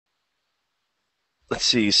let's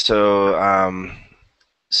see. So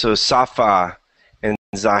Safa and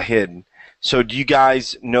Zahid. So do you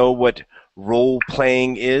guys know what role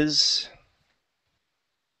playing is?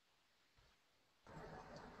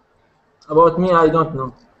 About me, I don't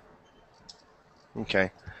know.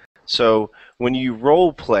 Okay. So when you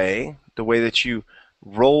role play, the way that you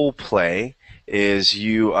role play is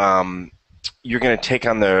you're going to take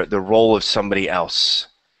on the role of somebody else.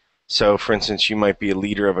 So, for instance, you might be a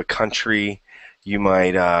leader of a country. You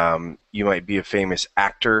might be a famous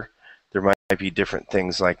actor. There might be different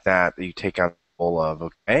things like that that you take on the role of.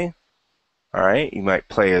 Okay, all right. You might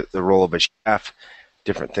play the role of a chef,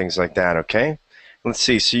 different things like that. Okay. Let's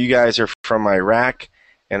see. So you guys are from Iraq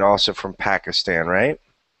and also from Pakistan, right?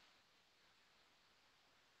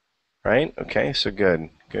 Right. Okay. So good.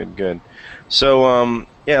 Good. Good. So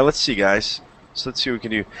yeah. Let's see, guys. So let's see what we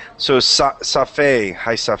can do. So Safeh,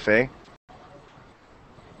 hi Safeh.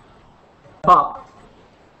 Safa.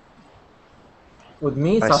 With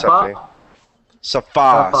me, Hi Safeh. Safa.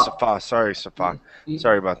 Safa, Safa. Safa. Sorry, Safa. Y-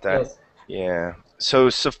 Sorry about that. Yes. Yeah. So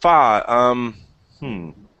Safa,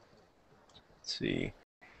 let's see.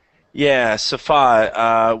 Yeah,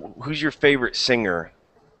 Safa. Who's your favorite singer?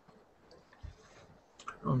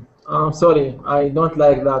 I'm sorry, I don't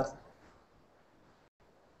like that.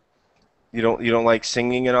 You don't like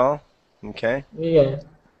singing at all? Okay. Yeah,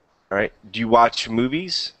 All right. Do you watch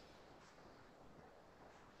movies?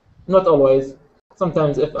 not always.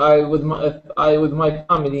 Sometimes, if I with my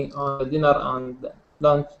family on dinner and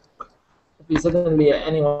lunch, if we suddenly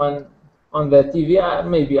anyone on the TV,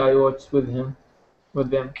 maybe I watch with them.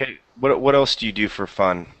 Okay. What else do you do for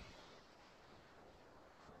fun?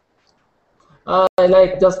 I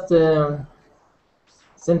like just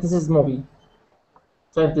synthesis movie,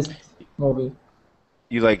 scientist movie,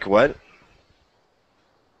 You like what?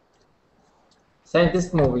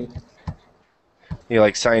 scientist movie. You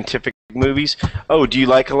like scientific movies? Oh, do you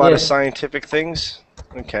like a lot of Yes, scientific things?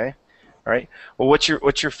 Okay. All right. Well, what's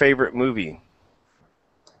your favorite movie?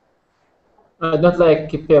 I don't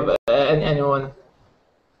like anyone.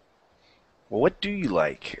 Well, what do you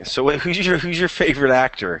like? So, who's your favorite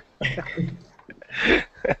actor?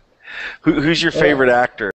 Who's your Uh, favorite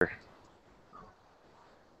actor?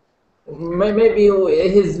 Maybe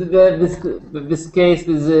this case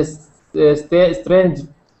is strange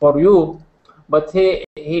for you, but here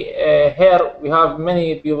we have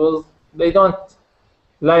many people they don't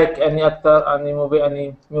like any actor, any movie,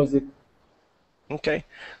 any music. Okay,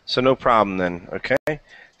 so no problem then. Okay,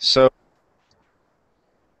 so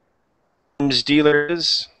arms dealer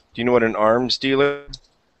is. Do you know what an arms dealer is?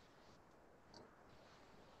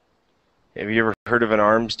 Have you ever heard of an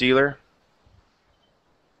arms dealer?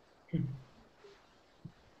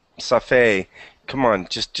 Safei, come on,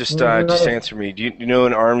 just Mm, answer me. Do you know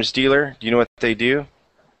an arms dealer? Do you know what they do?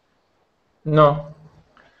 No,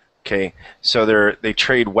 Okay, so they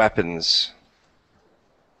trade weapons.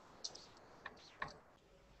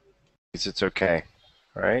 It's okay,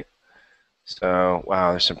 all right? So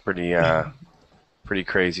wow, there's some pretty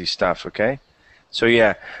crazy stuff. Okay, so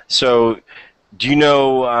yeah, so do you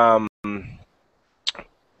know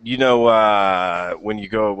when you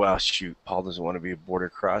go, well, shoot, Paul doesn't want to be a border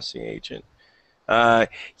crossing agent.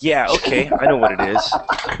 Yeah, okay, I know what it is.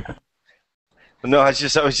 No, I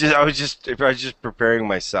was just preparing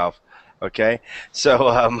myself. Okay,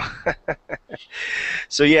 so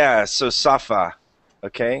so yeah, so Safa,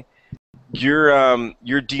 okay,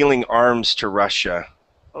 you're dealing arms to Russia.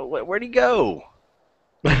 Oh, where'd he go?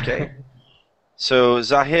 Okay, so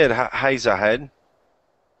Zahid, hi Zahid.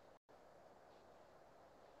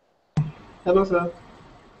 Hello, sir.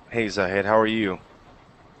 Hey Zahid, how are you?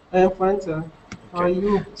 I am fine, sir. How are Okay,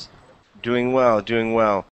 you? doing well, doing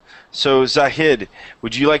well. So Zahid,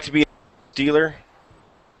 would you like to be a dealer?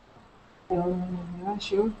 Yeah,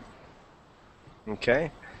 sure.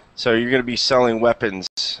 Okay. So you're going to be selling weapons,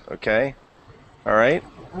 okay? All right?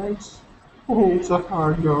 It's, it's a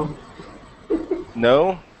hard job.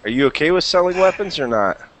 No? Are you okay with selling weapons or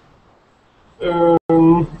not?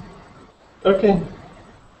 Um, okay.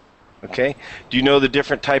 Okay. Do you know the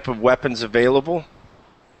different type of weapons available?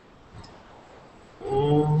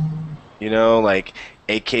 You know, like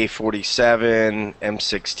AK-47,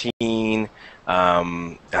 M16,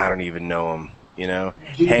 I don't even know them, you know,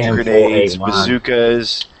 G- hand grenades, M4A1.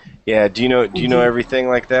 bazookas. Yeah, do you know G- everything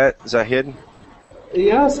like that, Zahid?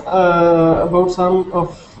 yes, about some of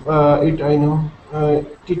it I know.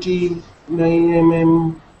 TT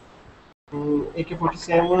 9mm,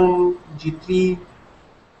 AK-47, G3,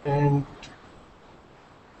 and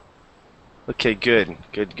Okay, good,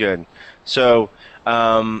 good, good. So,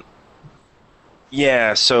 um,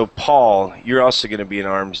 Yeah, so Paul, you're also going to be an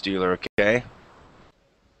arms dealer, okay?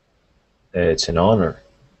 It's an honor.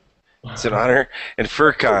 It's an honor. And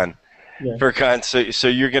Furkan, Yeah. Furkan, so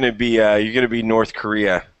you're going to be North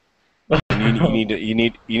Korea. And you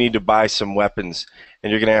need to buy some weapons,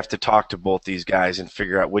 and you're going to have to talk to both these guys and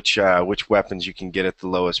figure out which weapons you can get at the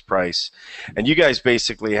lowest price. And you guys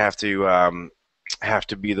basically have to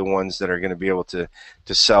be the ones that are going to be able to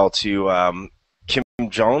sell to Kim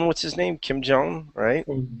Jong. What's his name? Kim Jong, right?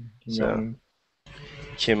 So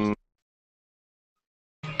Kim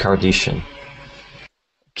Kardashian.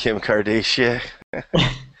 Kardashian.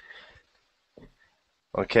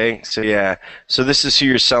 Okay, so yeah, so this is who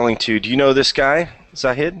you're selling to. Do you know this guy,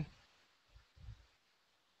 Zahid?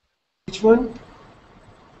 Which one?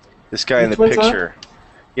 This guy in the Which one, sir? picture.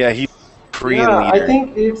 Yeah, he's Korean Yeah, leader. I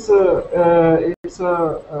think it's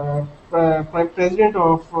prime president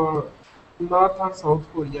of North or South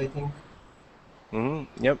Korea. I think.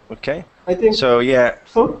 Yep. Okay. I think So yeah,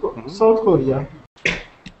 South Korea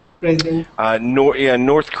president.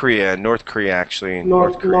 North Korea. North Korea actually.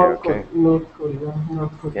 North Korea. Okay. North Korea.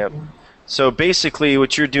 Yep. So basically,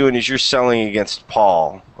 what you're doing is you're selling against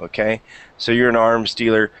Paul. Okay. So you're an arms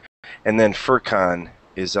dealer, and then Furkan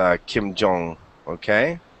is Kim Jong.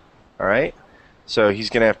 Okay. All right. So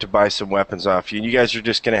he's gonna have to buy some weapons off you, and you guys are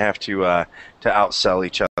just gonna have to outsell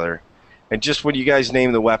each other. And just when you guys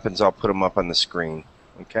name the weapons, I'll put them up on the screen.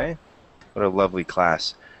 Okay. What a lovely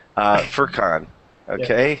class. Furkan.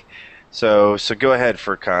 Okay. So go ahead,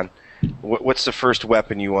 Furkan. What's the first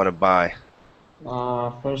weapon you want to buy?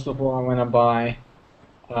 First of all, I'm gonna buy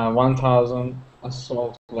 1,000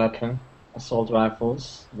 assault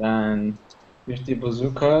rifles, then 50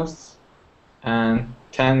 bazookas, and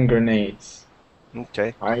 10 grenades.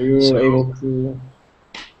 Okay. Are you So- able to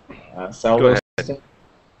sell Go those? ahead.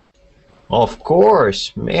 Of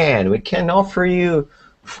course, man. We can offer you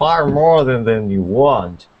far more than you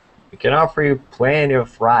want. We can offer you plenty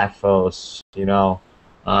of rifles,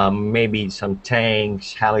 maybe some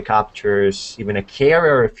tanks, helicopters, even a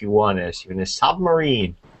carrier if you want us, even a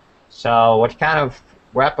submarine. So what kind of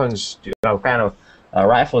weapons,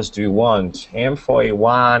 rifles do you want?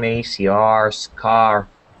 M4A1, ACR, SCAR,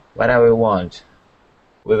 whatever you want.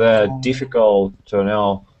 With a difficult,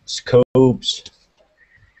 scopes.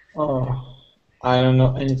 Oh, I don't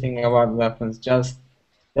know anything about weapons. Just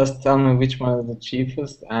tell me which one is the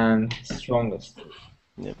cheapest and strongest.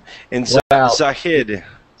 And Well, Zahid,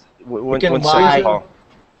 one can second, buy- Paul.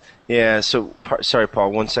 Yeah. So sorry,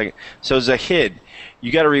 Paul. 1 second. So Zahid,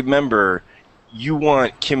 you got to remember, you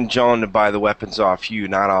want Kim Jong to buy the weapons off you,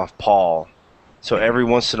 not off Paul. So every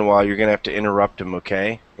once in a while, you're gonna have to interrupt him,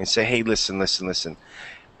 okay? And say, hey, listen.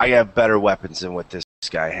 I have better weapons than what this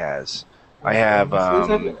guy has. I have,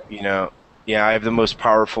 I have the most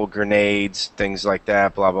powerful grenades, things like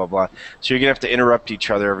that, blah, blah, blah. So you're going to have to interrupt each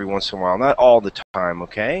other every once in a while. Not all the time,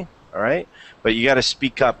 okay? All right? But you got to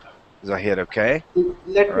speak up, Zahid, okay?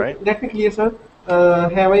 Let me clear, sir.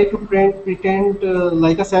 Have I to pretend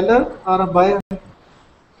like a seller or a buyer?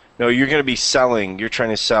 No, you're going to be selling. You're trying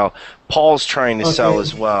to sell. Paul's trying to sell Okay.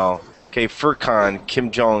 as well. Okay, Furkan, Kim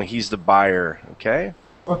Jong, he's the buyer, okay?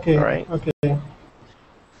 Okay. All right. Okay.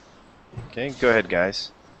 Okay, go ahead,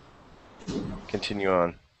 guys. Continue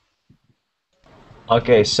on.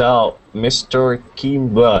 Okay, so Mr.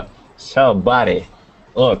 Kimba, so buddy,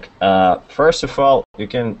 look, first of all, you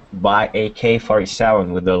can buy a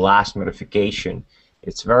K-47 with the last modification.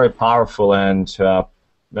 It's very powerful and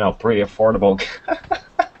pretty affordable.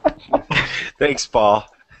 Thanks, Paul.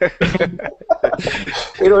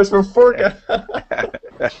 It was for Furkan.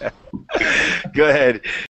 Go ahead.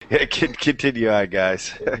 Continue on, guys.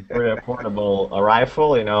 Pretty affordable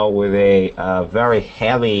rifle, with a very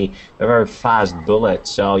heavy, a very fast bullet,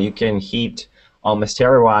 so you can hit almost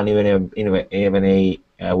everyone, even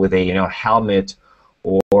with a helmet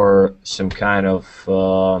or some kind of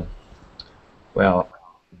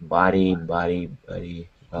body.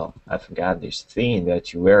 Well, I forgot this thing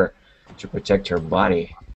that you wear to protect your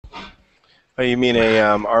body. Oh, you mean a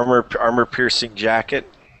armor piercing jacket,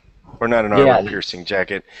 or not an armor piercing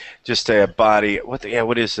jacket? Just a body. What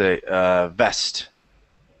is a vest?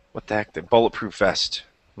 What the heck? The bulletproof vest.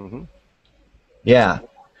 Yeah,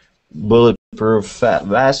 bulletproof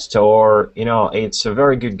vest, or it's a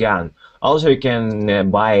very good gun. Also, you can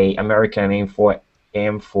buy American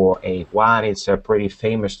M4A1. It's a pretty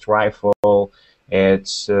famous rifle.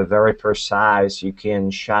 It's very precise. You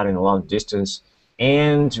can shoot in a long distance,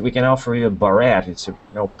 and we can offer you a Barrett. It's a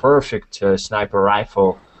perfect sniper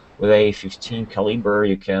rifle with a 15 caliber.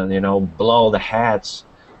 You can blow the heads,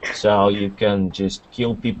 so you can just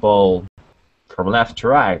kill people from left to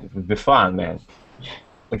right. It would be fun, man.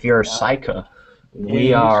 if you're a psycho,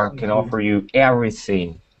 we In which can country? offer you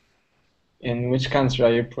everything. In which country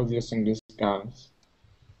are you producing these guns?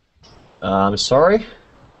 I'm sorry?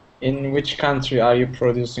 In which country are you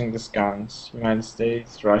producing these guns? United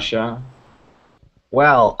States, Russia?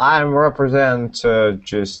 Well, I represent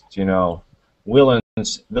just,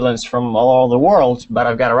 villains from all over the world, but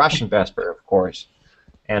I've got a Russian passport, of course,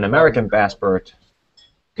 and American passport,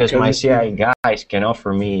 because my Because if CIA you, guys can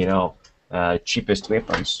offer me, cheapest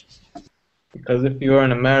weapons. because if you were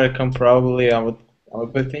an American, probably I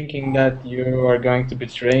would be thinking that you are going to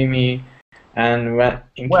betray me, and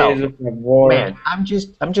in Well, case of a war, man, I'm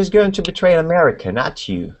just going to betray America, not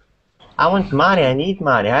you. I want money. I need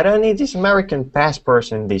money. I don't need this American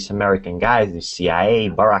passports and these American guys, the CIA,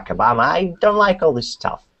 Barack Obama. I don't like all this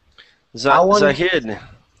stuff. I want.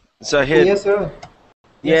 Zahid, Yes, sir.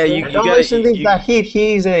 yeah, Yes, sir. you And don't got listen to you, Zahid.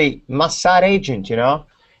 He's a Mossad agent,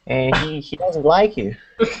 and he doesn't like you.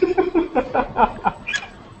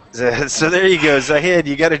 so there you go, Zahid.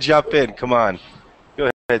 You got to jump in. Come on, go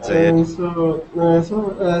ahead, Zahid. Sir,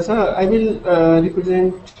 I will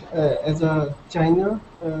represent as a China,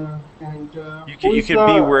 and You who can is be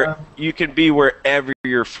the you can be wherever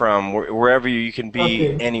you're from, wherever you can be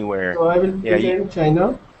okay. anywhere. So I will Yeah, represent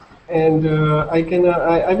China, and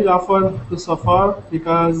I will offer to Safar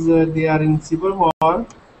because they are in civil war,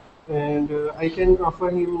 and I can offer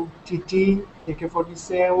him TT,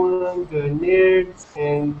 AK-47, grenades,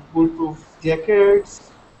 and bulletproof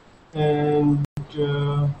jackets, and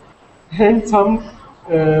uh, and some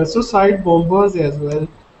suicide bombers as well.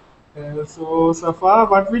 So Safa,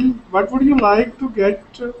 what would you like to get?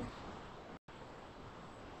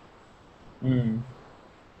 hmm,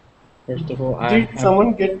 first of all, I Did have.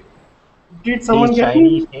 someone get? Did He's someone get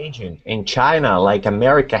Chinese me? agent in China. Like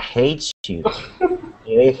America hates you.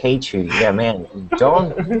 They hate you. Yeah, man.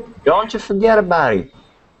 Don't you forget about it,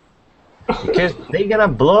 because they're gonna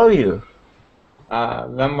blow you.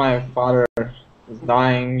 When my father was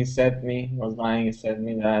dying, he said me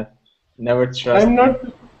that never trust. I'm not.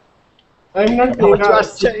 I'm not Don't playing a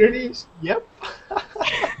trust secret. Chinese. Yep.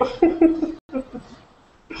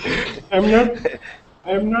 I'm not.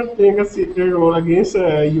 I'm not playing a secret role against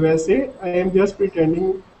USA. I am just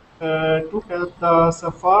pretending to help the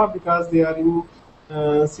Safa because they are in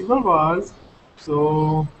civil wars.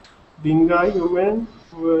 So, being a human,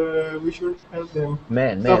 we should help them.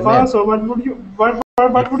 Man. Safa, so what would you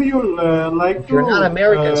like If you're not to?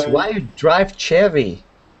 Americans, why you drive Chevy?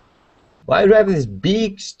 Why you drive this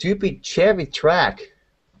big, stupid Chevy truck?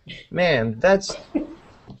 Man, that's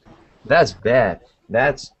bad.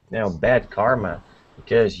 That's bad karma,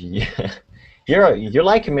 because you're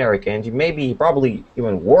like America, and you probably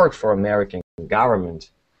even work for American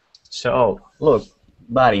government. So look,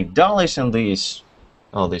 buddy, don't listen to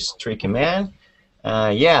this tricky man.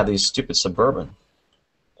 Yeah, this stupid suburban.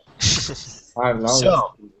 I love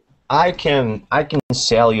So I can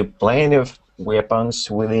sell you plenty of weapons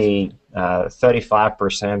with a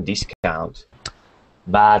 35% discount,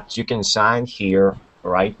 but you can sign here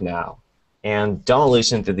right now, and don't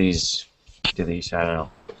listen to these I don't know.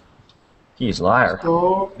 He's a liar.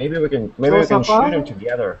 So, Maybe we can Safa, shoot him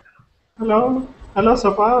together. hello,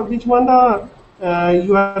 Safa. Which one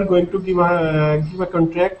you are going to give a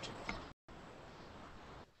contract?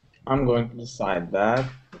 I'm going to decide that,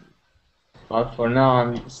 but for now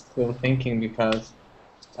I'm still thinking because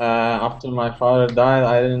after my father died,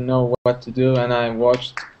 I didn't know what to do, and I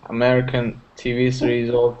watched American TV series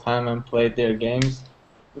all the time and played their games.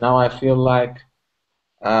 Now I feel like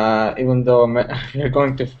even though we're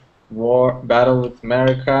going to battle with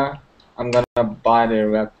America, I'm gonna buy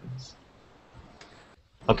their weapons.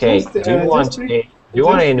 Okay, Just, do you want just, a we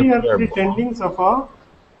are nuclear bomb? pretending, Safa.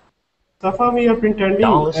 Safa, we are pretending.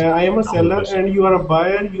 Don't listen. I am a Don't seller listen. and you are a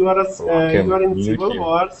buyer. You are Okay, you are in mute civil him.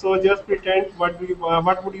 war. So just pretend. What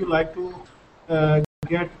would you like to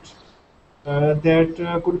get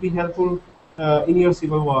that could be helpful in your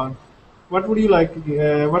civil war? What would you like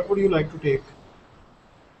to What would you like to take?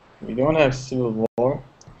 We don't have civil war.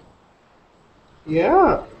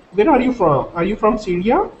 Yeah. Where are you from? Are you from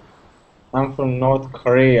Syria? I'm from North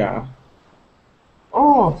Korea.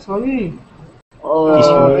 Oh, sorry.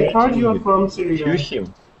 Oh, I thought you are from Syria. Shoot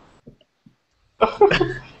him.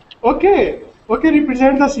 Okay,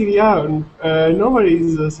 represent the Syria. No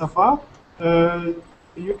worries, Safa.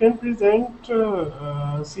 You can present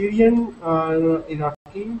Syrian or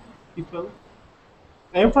Iraqi people.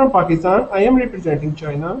 I am from Pakistan. I am representing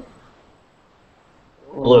China.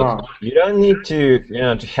 Look, wow. you don't need to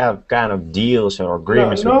to have kind of deals or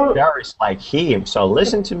agreements no. with terrorists like him. So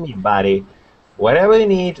listen to me, buddy. Whatever you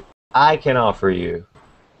need, I can offer you.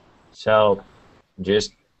 So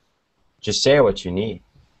just Just say what you need.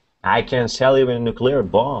 I can sell you a nuclear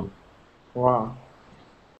bomb. Wow.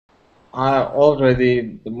 I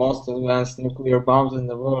already the most advanced nuclear bombs in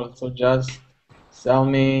the world, so just sell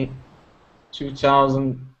me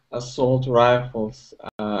 2,000 assault rifles.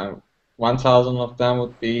 1,000 of them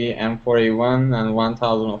would be M4A1 and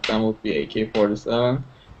 1,000 of them would be AK-47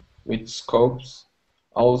 with scopes.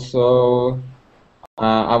 Also,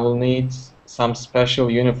 I will need some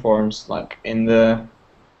special uniforms, like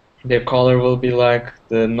their color will be like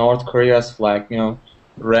the North Korea's flag,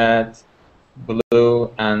 red,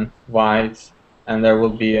 blue, and white, and there will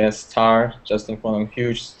be a star just in front of a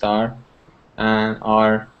huge star, and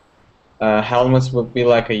our helmets would be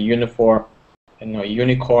like a uniform,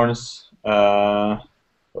 unicorns.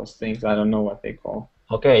 Those things I don't know what they call.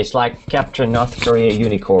 Okay, it's like Captain North Korea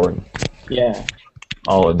unicorn. Yeah.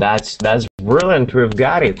 Oh, that's brilliant. We've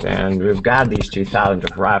got it, and we've got these 2,000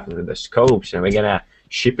 of rifles with the scopes, and we're gonna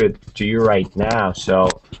ship it to you right now. So,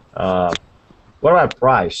 what about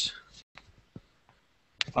price?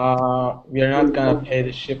 We are not gonna pay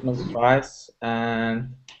the shipment price,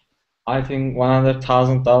 and I think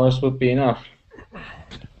 $100,000 would be enough.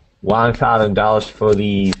 $1,000 for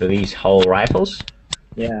these whole rifles?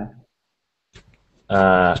 Yeah.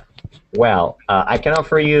 Well, I can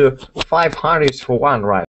offer you 500 for one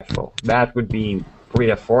rifle. That would be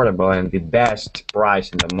pretty affordable and the best price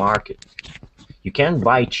in the market. You can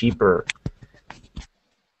buy cheaper.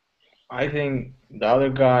 I think the other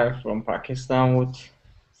guy from Pakistan would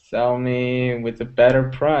sell me with a better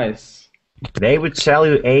price. They would sell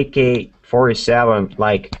you AK-47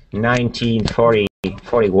 like 1940,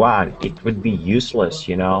 41. It would be useless,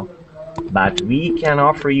 you know. But we can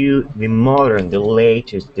offer you the modern, the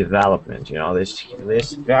latest development. You know, this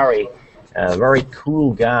very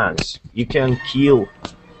cool guns. You can kill,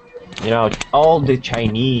 all the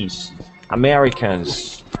Chinese,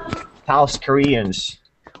 Americans, South Koreans,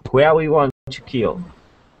 whoever you want to kill.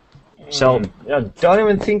 So don't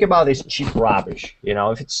even think about this cheap rubbish.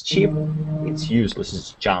 If it's cheap, it's useless.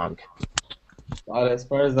 It's junk. But as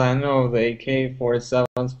far as I know, the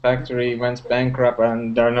AK-47's factory went bankrupt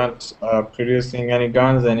and they're not producing any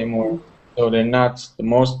guns anymore. So they're not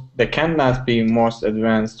they cannot be most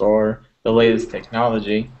advanced or the latest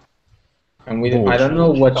technology. And I don't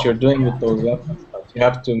know what you're doing with those weapons, but you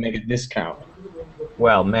have to make a discount.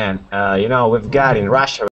 Well, man, we've got in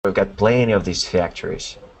Russia, we've got plenty of these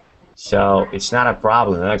factories. So it's not a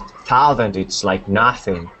problem. Like 1,000, it's like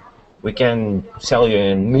nothing. We can sell you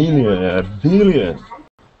a million, a billion.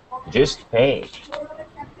 Just pay.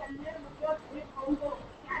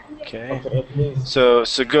 Okay. So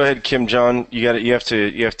go ahead, Kim Jong. You have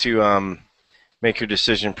to make your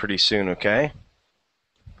decision pretty soon. Okay.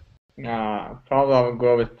 Probably I will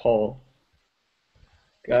go with Paul.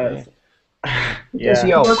 Guys. Because,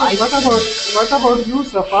 Yeah. What about you,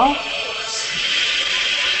 Safa?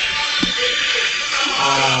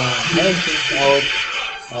 I don't think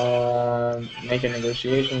I would make a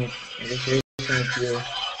negotiation with you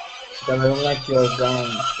because I don't like your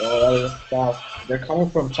guns or other stuff. They're coming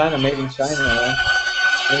from China, made in China, right?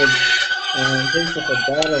 And in case of a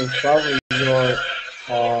battle, probably your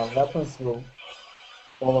weapons will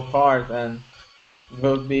fall apart and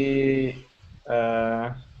will be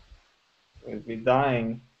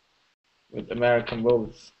dying with American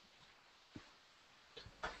bullets.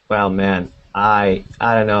 Well, man, I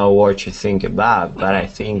don't know what you think about, but I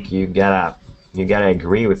think you gotta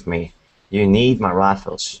agree with me. You need my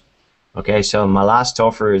rifles. Okay, so my last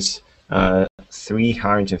offer is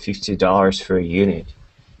 $350 for a unit.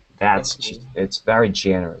 It's very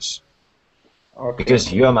generous. Okay.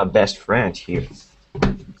 Because you are my best friend here.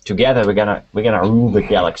 Together we're gonna rule the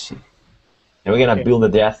galaxy, and we're gonna build the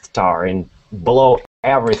Death Star and blow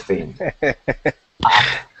everything up.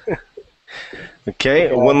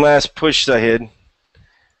 Okay, one last push, Zahid.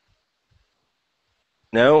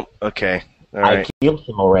 No? Okay. All right. I killed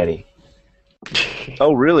him already.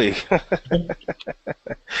 Oh, really?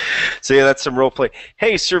 So yeah, that's some role play.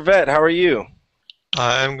 Hey, Servette, how are you?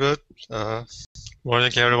 I'm good.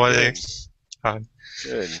 Morning, everybody. Hi.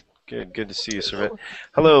 Good to see you, Servette.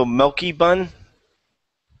 Hello, Melky Bun.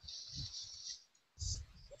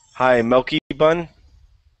 Hi, Melky Bun.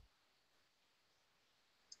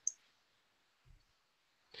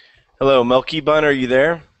 Hello, Melky Bun, are you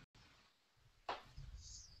there?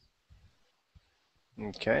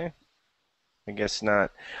 Okay. I guess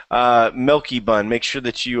not. Milky Bun, make sure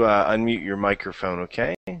that you unmute your microphone,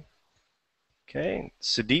 okay? Okay.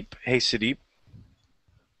 Sadeep. Hey, Sadeep.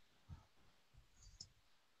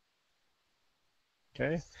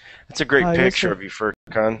 Okay. That's a great picture of you,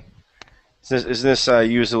 Furkan. Isn't this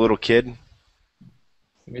you as a little kid?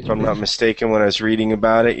 If I'm not mistaken, when I was reading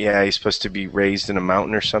about it, yeah, he's supposed to be raised in a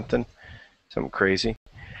mountain or something crazy.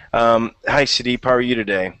 Hi, Sudeep. How are you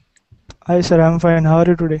today? Hi sir, I'm fine. How are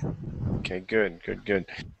you today? Okay, good.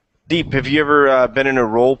 Deep, have you ever been in a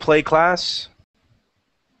role play class?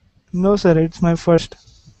 No sir, it's my first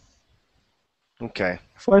Okay,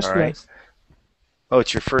 first all right. class. Oh,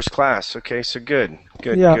 it's your first class. Okay, so good.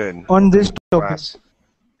 Yeah, on this topic. Class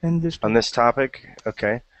In this on topic. this topic.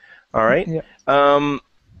 Okay, all right. Yeah.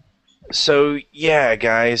 So yeah,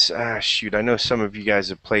 guys. Shoot, I know some of you guys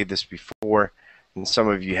have played this before, and some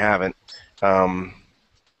of you haven't. Yeah,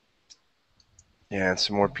 and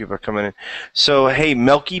some more people are coming in. So hey,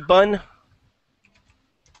 Melky Bun,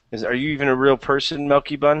 are you even a real person,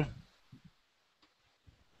 Melky Bun?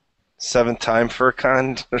 7th time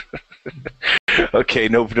Furkan. Okay,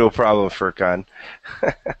 no problem, Furkan.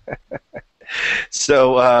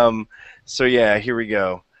 So yeah, here we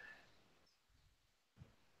go.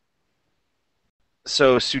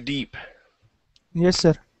 So Sudeep. Yes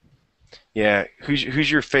sir. Yeah,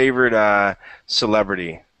 who's your favorite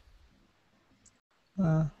celebrity?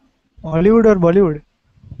 Hollywood or Bollywood?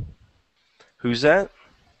 Who's that?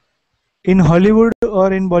 In Hollywood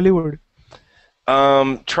or in Bollywood?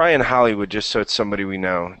 Try in Hollywood, just so it's somebody we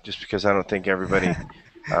know. Just because I don't think everybody.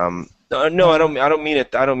 No, I don't mean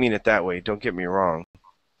it. I don't mean it that way. Don't get me wrong.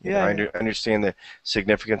 Yeah. I understand the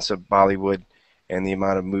significance of Bollywood and the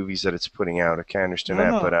amount of movies that it's putting out. Okay, I understand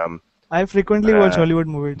that, No. but I frequently watch Hollywood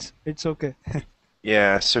movies. It's okay.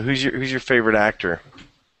 Yeah. So who's your favorite actor?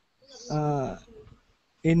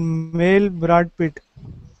 In male, Brad Pitt.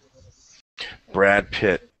 Brad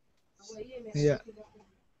Pitt. Yeah.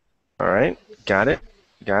 All right, got it.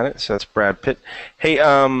 So that's Brad Pitt. Hey,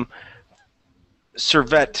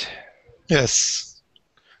 Servette. Yes.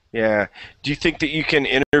 Yeah. Do you think that you can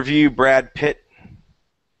interview Brad Pitt?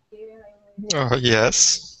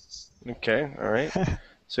 Yes. Okay. All right.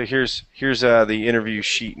 So here's the interview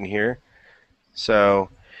sheet in here. So,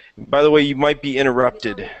 by the way, you might be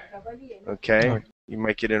interrupted. Okay. You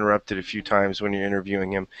might get interrupted a few times when you're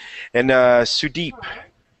interviewing him. And Sudeep.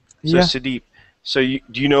 So Yeah. Sudeep. So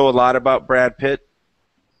do you know a lot about Brad Pitt?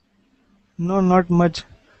 No, not much.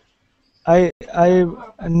 I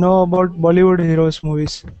know about Bollywood heroes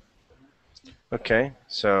movies. Okay.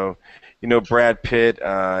 So you know Brad Pitt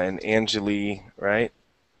and Anjali, right?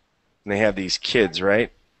 And they have these kids,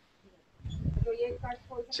 right?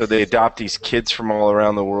 So they adopt these kids from all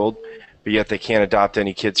around the world, but yet they can't adopt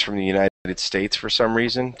any kids from the United States for some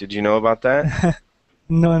reason. Did you know about that?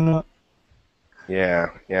 No.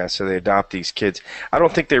 Yeah. So they adopt these kids. I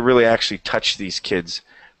don't think they really actually touch these kids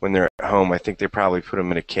when they're at home. I think they probably put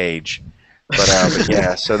them in a cage. But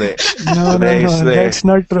yeah, so they. No, that's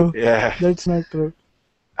not true. Yeah. That's not true.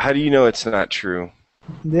 How do you know it's not true?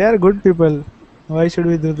 They are good people. Why should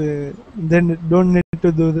we do Then don't need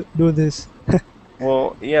to do this.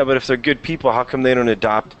 Well, yeah, but if they're good people, how come they don't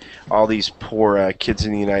adopt all these poor kids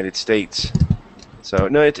in the United States? So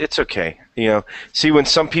no, it's okay. You know, see, when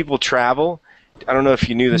some people travel, I don't know if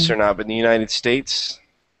you knew this or not, but in the United States,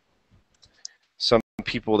 some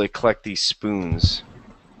people, they collect these spoons.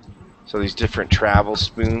 So these different travel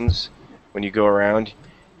spoons. When you go around,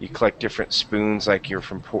 you collect different spoons, like you're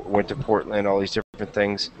went to Portland, all these different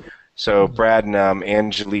things. So Brad and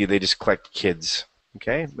Anjali, they just collect kids.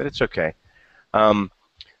 Okay, but it's okay.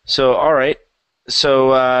 So all right. So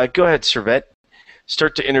go ahead, Servette.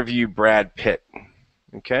 Start to interview Brad Pitt.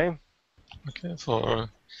 Okay. Okay. For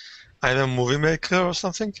I'm a movie maker or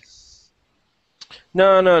something.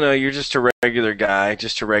 No. You're just a regular guy,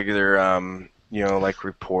 just a regular, like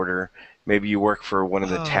reporter. Maybe you work for one of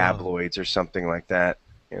the tabloids or something like that.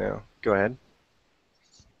 Go ahead.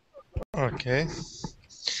 Okay.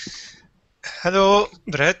 Hello,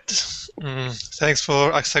 Brett. Thanks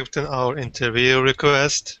for accepting our interview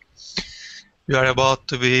request. We are about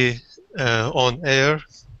to be on air.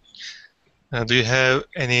 Do you have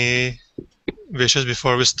any wishes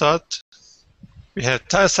before we start? We have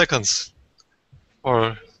 10 seconds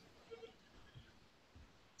for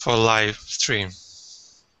live stream.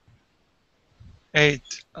 8,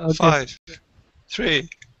 Okay. 5, 3,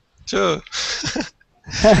 2,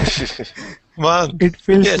 1. It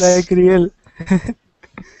feels Yes. like real.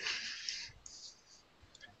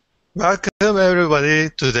 Welcome everybody.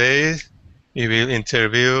 Today we will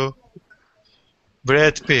interview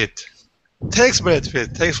Brad Pitt. Thanks, Brad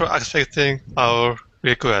Pitt. Thanks for accepting our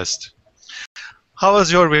request. How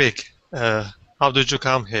was your week? How did you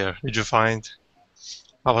come here? Did you find?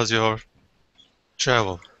 How was your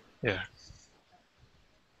travel here?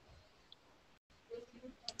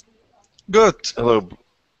 Good. Hello.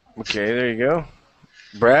 Okay, there you go.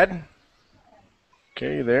 Brad?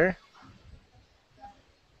 Okay, you there?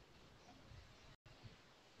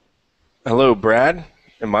 Hello, Brad.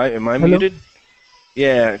 Am I Hello? muted?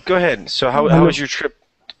 Yeah, go ahead. So how Hello. was your trip?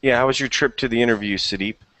 Yeah, how was your trip to the interview,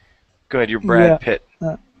 Sudeep? Go ahead, you're Yeah. Brad Pitt.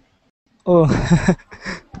 Oh,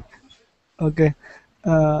 okay.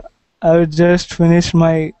 Uh, I would just finish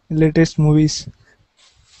my latest movies,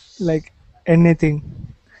 like anything.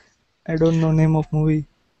 I don't know name of movie,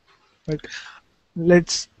 but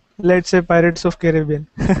let's let's say Pirates of Caribbean,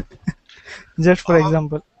 just for Oh,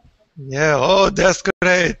 example. yeah. Oh, that's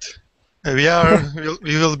great.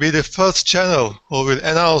 We will be the first channel who will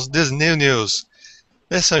announce this new news.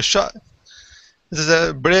 This is a shot. This is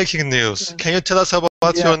a breaking news. Can you tell us about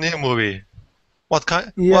Yeah, your new movie? What's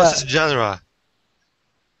yeah, its genre?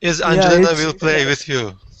 Is yeah. Angelina It's will play with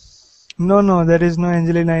you? no. There is no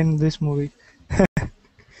Angelina in this movie.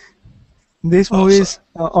 This Oh, movie so, is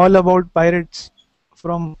all about pirates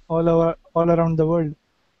from all around the world.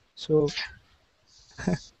 So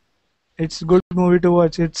it's good movie to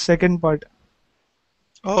watch. It's second part,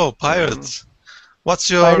 oh, Hmm. pirates. What's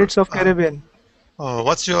your Pirates of Caribbean.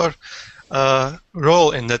 what's your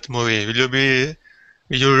role in that movie?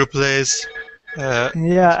 Will you replace? Uh,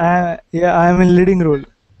 Yeah, I am in leading role.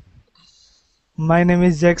 My name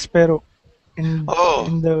is Jack Sparrow oh,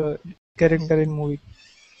 in the character in movie.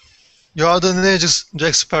 you are the new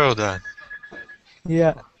Jack Sparrow then.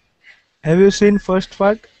 Yeah. Have you seen first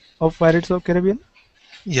part of Pirates of Caribbean?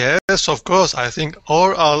 Yes, of course. I think all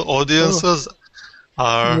our Oh, audiences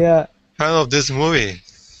are yeah, fan of this movie.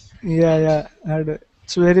 yeah.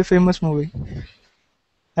 It's a very famous movie.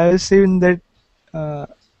 I have seen that uh,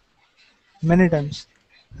 many times.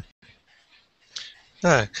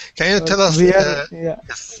 Yeah. Can you But tell us? we are, yeah,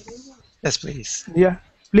 Yes, yes, please. yeah.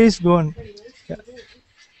 Please go on. Yeah,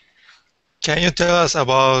 Can you tell us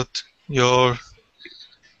about your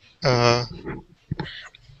uh,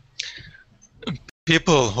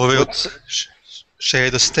 people who will What's sh share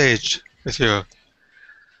the stage with you?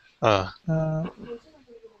 Uh, uh,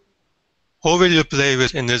 who will you play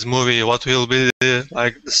with in this movie? What will be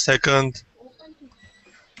the second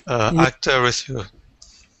yeah, actor with you,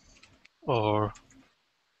 or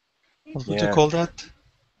what would you yeah? call that?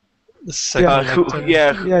 The yeah, second actor?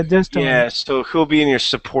 yeah. Just a minute. Yeah. So who'll be in your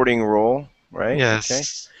supporting role, right? Okay.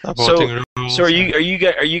 Yes, So supporting so are roles. you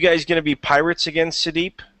guys going to be pirates again,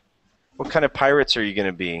 Sudeep? What kind of pirates are you going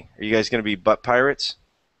to be? Are you guys going to be butt pirates?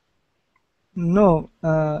 No,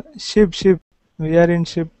 ship. We are in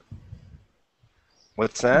ship.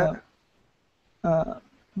 What's Uh, that? uh,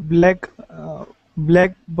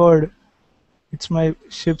 Blackbird. It's my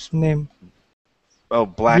ship's name. Oh,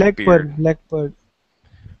 Blackbeard, Blackbird.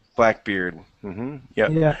 Blackbeard.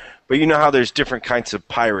 Yep. Yeah, But you know how there's different kinds of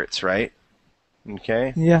pirates, right?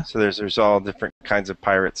 Okay. yeah. So there's all different kinds of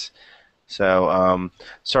pirates. So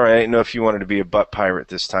sorry, I didn't know if you wanted to be a butt pirate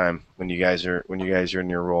this time when you guys are in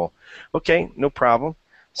your role. Okay, no problem.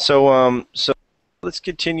 So let's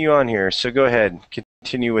continue on here. So go ahead,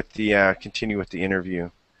 continue with the interview.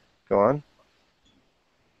 Go on.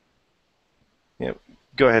 Yep.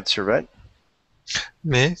 Go ahead, Servet.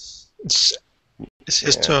 Me? It's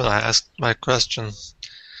his Yeah. turn. I asked my question.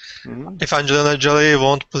 hmm If Angelina Jolie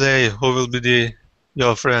won't play, who will be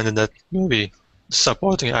your friend in that movie? The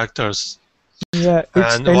supporting actors. Yeah,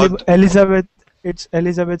 And what? Elizabeth. It's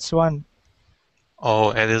Elizabeth Swan.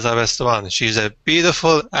 Oh, Elizabeth Swann. She's a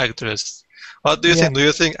beautiful actress. What do you Yeah, think? Do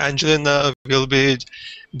you think Angelina will be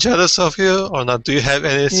jealous of you or not? Do you have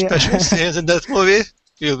any special yeah, scenes in that movie?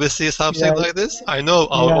 Will we see something yeah, like this? I know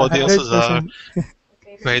our yeah. Hundred audiences are percent.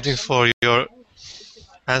 waiting for your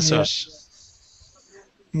Yeah, answers.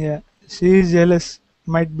 yeah. She is jealous.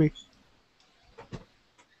 Might be.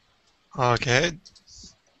 Okay.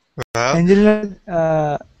 Well,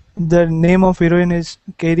 Angelina. The name of heroine is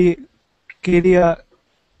Keira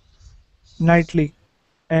Knightley,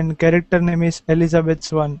 and character name is Elizabeth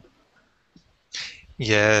Swan.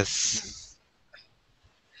 yes.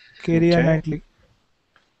 Keira Okay. Knightley.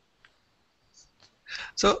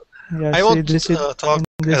 So Yeah. I See, want this is to talk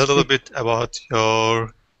in a this little pic. bit about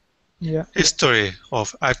your Yeah. history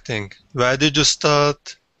of acting. Where did you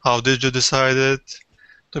start? How did you decide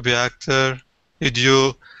to be actor? Did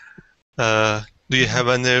you do you have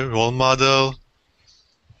any role model?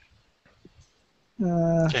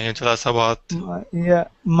 Uh, Can you tell us about? yeah.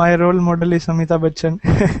 My role model is Amitabh Bachchan.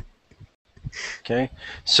 Okay.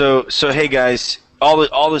 So hey guys, all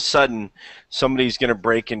of a sudden somebody's gonna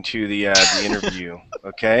break into the interview.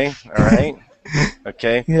 Okay. All right.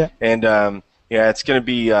 Okay. Yeah. And yeah, it's gonna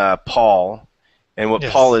be Paul. And what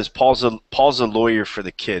Paul Yes. is, Paul's a lawyer for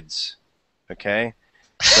the kids. Okay.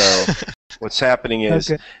 So what's happening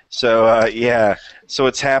is, Okay. yeah. So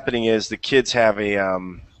what's happening is the kids have a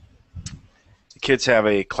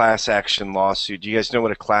class action lawsuit. Do you guys know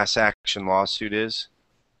what a class action lawsuit is?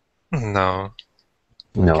 No.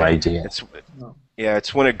 No Okay. idea.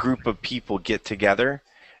 It's when a group of people get together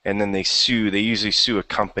and then they sue. They usually sue a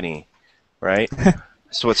company, right?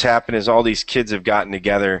 So what's happened is all these kids have gotten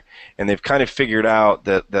together and they've kind of figured out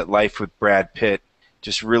that life with Brad Pitt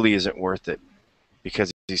just really isn't worth it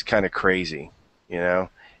because he's kind of crazy, you know.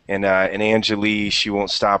 And Angelique, she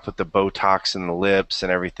won't stop with the Botox in the lips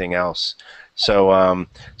and everything else. So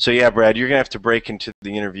yeah, Brad, you're gonna have to break into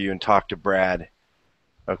the interview and talk to Brad.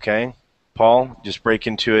 Okay, Paul, just break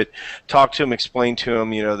into it, talk to him, explain to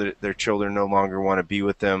him, you know, that their children no longer want to be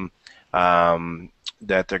with them,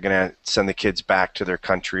 that they're gonna send the kids back to their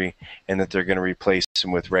country, and that they're gonna replace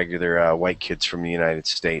them with regular white kids from the United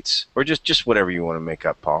States, or just whatever you want to make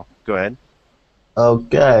up. Paul, go ahead.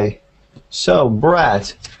 Okay. So,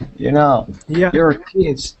 Brad, you know, Yeah. your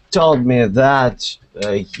kids told me that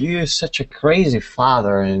you're such a crazy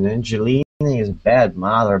father and Angelina is a bad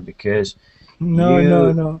mother because No, you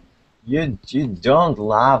no, no. you don't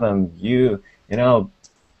love them. You know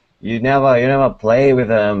you never play with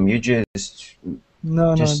them. You just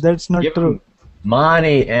No, just that's not give true. them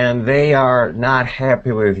money and they are not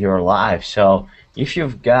happy with your life. So if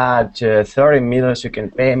you've got 30 minutes, you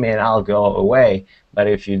can pay me and I'll go away. But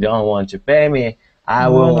if you don't want to pay me,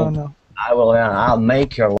 No. I'll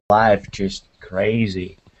make your life just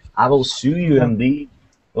crazy. I will sue you No. and these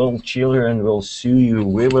little children will sue you.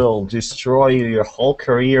 We will destroy you, your whole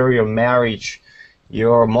career, your marriage,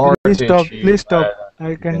 your mortgage. Please stop. Please stop. I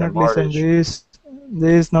You're gonna cannot listen. mortgage.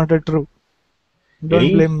 This is not a true. It Don't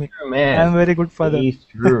is blame me. true, man. I am very good father. It is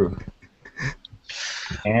true.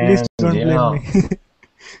 Please And don't you blame know, me.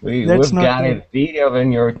 That's we've not got true. a video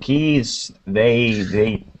when your kids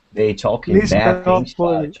they talking Please bad stop, things Paul.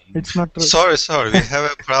 about you. It's not true. Sorry, we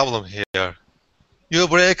have a problem here. You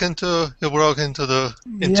broke into the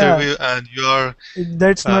Yeah, interview and you are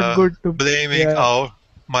that's not good to. blaming Yeah,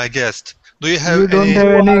 my guest. Do you you have don't any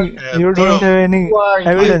have any. You don't proof? have any Who are you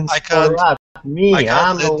evidence. I to can't corrupt I me? can't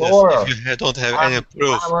I'm the let this lawyer. if you don't have any I'm,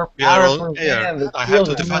 proof. I'm, We are I on air. represent the I have to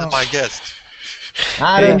children. defend No. my guest.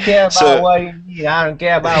 I Hey, don't care about so what you need. I don't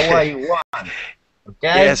care about what you want. yeah,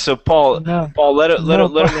 Okay? so Paul, No, let no,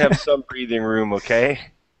 him have some breathing room, okay?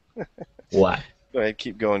 What? Go ahead,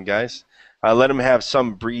 keep going, guys. Let him have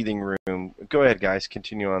some breathing room. Go ahead, guys.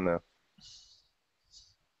 Continue on though.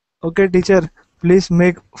 Okay, teacher. Please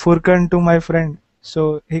make Furkan to my friend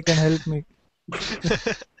so he can help me.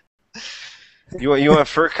 You want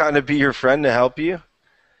Furkan to be your friend to help you?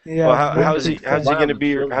 Well, Yeah, don't how's he feel bad. gonna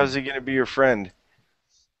be Children. your friend?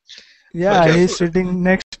 Yeah, Okay, he's sitting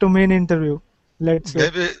next to me in interview. Let's say.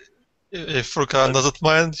 maybe if Furkan doesn't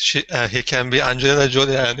mind, he can be Angelina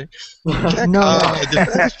Jolie and he can No, come no, and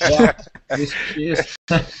defend. Yeah. He's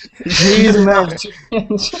he is enough mad.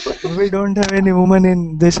 to We don't have any woman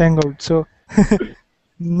in this hangout, so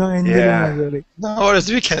no Angelina Yeah. Jolie. No worries,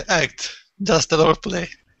 we can act. Just the role play.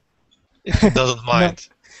 If he doesn't No, mind.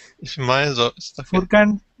 If he minds, it's okay.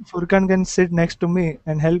 Furkan can sit next to me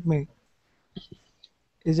and help me.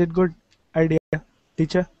 Is it good idea,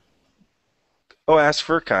 teacher? Oh, ask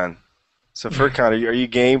Furkan. So Furkan, are you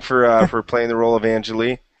game for playing the role of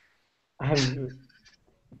Angelique? I'm-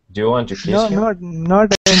 Do you want to kiss No, him?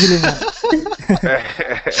 not Angelina.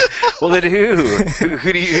 Well, then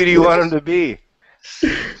who do you want him to be?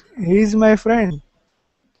 He's my friend.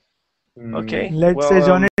 Okay. Let's say Well,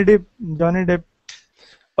 Johnny Depp. Johnny Depp.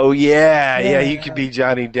 oh yeah, you Yeah, could be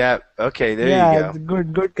Johnny Depp. Okay, there you yeah, go.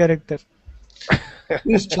 good character.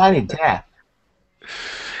 Who's Johnny Depp?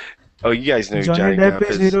 Oh, you guys know who Johnny Johnny Depp Depp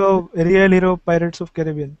is is. real hero, Pirates of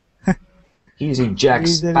Caribbean. He's a Jack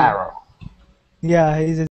He's a, Sparrow. yeah,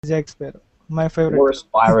 he's a Jack Sparrow. My favorite.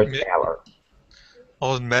 Worst pirate Yeah. ever.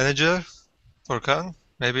 Old manager, Furkan.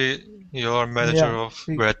 Maybe you're manager Yeah, of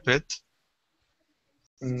Brad Pitt.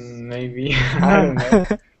 Maybe. I don't know.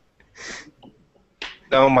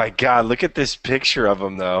 Oh my God! Look at this picture of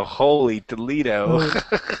him, though. Holy Toledo!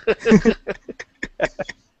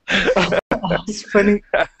 It's funny.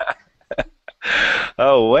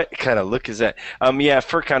 Oh, what kind of look is that? Yeah,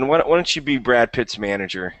 Furkan, why don't you be Brad Pitt's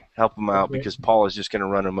manager? Help him out Okay. because Paul is just going to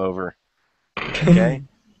run him over. Okay,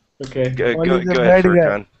 Okay. Paul go is a ahead, bad guy.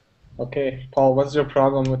 Furkan. Okay, Paul, what's your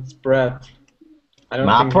problem with Brett? I don't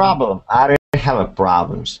My think problem. I don't have a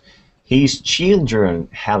problems. His children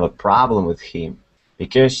have a problem with him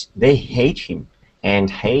because they hate him and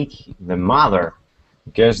hate the mother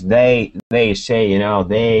because they say, you know,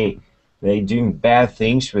 they doing bad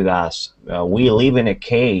things with us. We live in a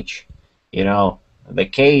cage, you know. the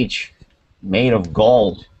cage made of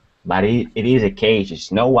gold, but it is a cage.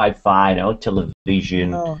 It's no Wi-Fi, no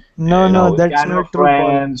television. No, We that's got no not true, Paul.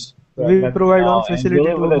 friends. We provide all And we facility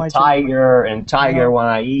live to with a my children. tiger, and tiger No.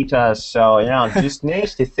 wanna eat us. So just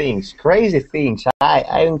nasty things, crazy things.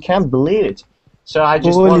 I can't believe it. So I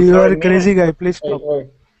just Paul, want you are 30 a crazy minutes. guy. Please Wait, stop. wait.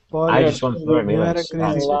 Paul, I You're, just want 30 you are a minutes. crazy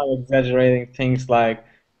a guy. lot of exaggerating things like,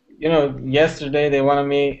 yesterday they want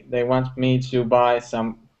me to buy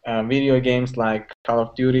some video games like Call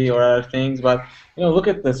of Duty or other things, but look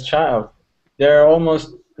at this child. They're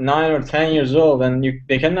almost 9 or 10 years old, and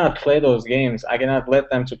they cannot play those games. I cannot let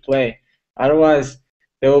them to play. Otherwise,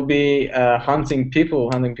 they will be hunting people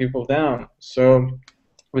down. So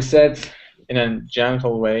we said in a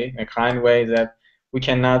gentle way, a kind way, that we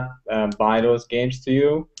cannot buy those games to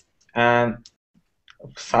you. And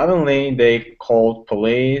suddenly they called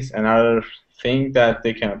police and other thing that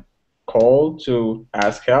they can call to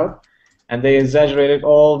ask help, and they exaggerated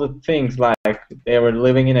all the things like they were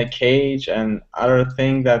living in a cage and other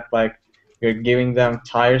thing that like you're giving them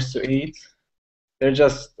tires to eat. They're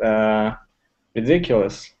just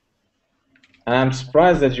ridiculous, and I'm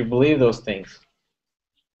surprised that you believe those things.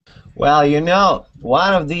 Well,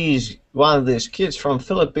 one of these kids from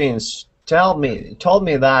Philippines told me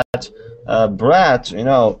that Brett,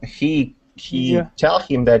 he tell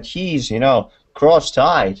him that he's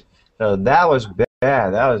cross-eyed. So that was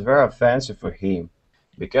bad. That was very offensive for him,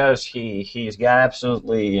 because he's got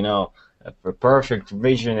absolutely a perfect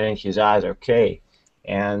vision in his eyes. Okay,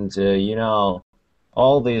 and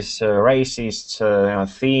all these racist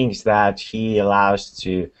things that he allows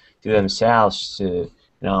to themselves to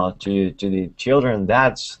the children.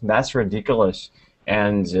 That's ridiculous,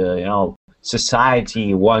 and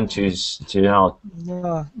society wants to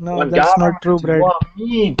No, want that's government not true, to Brad. want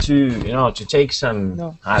me to take some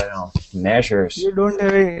No. I don't know measures. You don't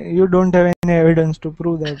have any evidence to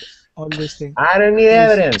prove that all these things. I don't need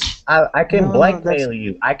Yes. evidence. I can No, blackmail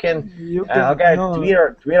you. I can. You I can got a no.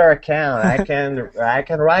 Twitter account. I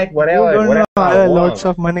can write You whatever don't know. I I have want. lots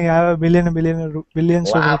of money. I have billions of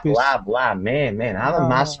Blah rupees. blah blah. Man, I'm a No,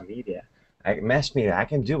 mass media. Mass media. I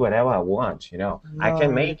can do whatever I want. I can no, you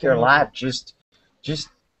make your cannot. life just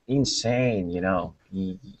insane.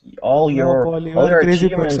 All No, your Paul, you are a crazy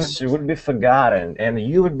achievements person. would be forgotten, and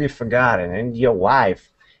you would be forgotten, and your wife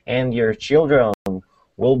and your children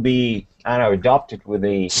will be adopted with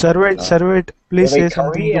a Servant, please say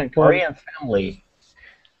something to Paul. Korean family.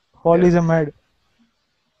 Paul is a mad.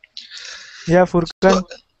 Yeah, So, Furkan.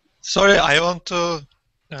 sorry, I want to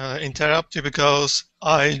interrupt you because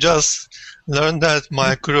I just learned that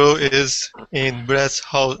my crew is in Brett's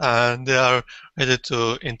house and they are ready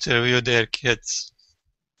to interview their kids.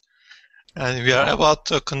 And we are about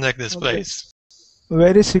to connect this Okay. place.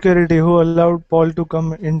 Where is security who allowed Paul to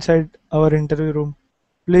come inside our interview room?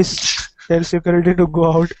 Please tell security to go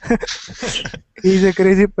out. He's a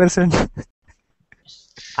crazy person.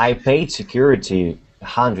 I paid security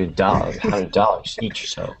 $100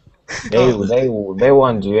 each, so they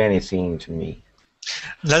won't do anything to me.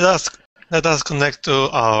 Let us connect to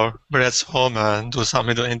our Brett's home and do some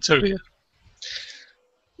little interview.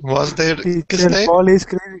 What's their kid's Teacher name? Paul is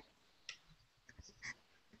crazy.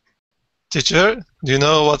 Teacher, do you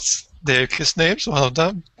know what's their kids' names? One of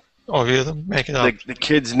them, or we'll make it up. The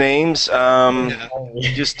kids' names, Yeah.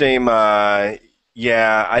 just name.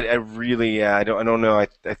 Yeah, I really, I don't know.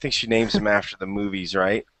 I think she names them after the movies,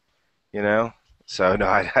 right? So no,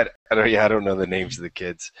 I don't know the names of the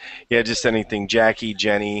kids. Yeah, just anything. Jackie,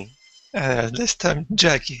 Jenny. This time,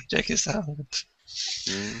 Jackie. Jackie sound.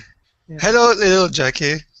 Mm. Yeah. Hello, little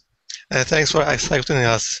Jackie. Thanks for accepting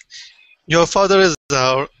us. Your father is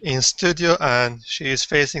now in studio and she is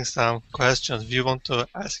facing some questions. We want to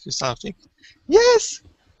ask you something. Yes.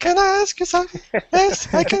 Can I ask you something? Yes,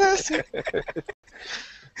 I can ask you.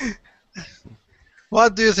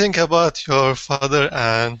 What do you think about your father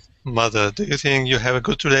and mother? Do you think you have a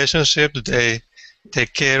good relationship? Do they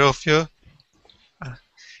take care of you?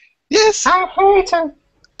 Yes. I hate him.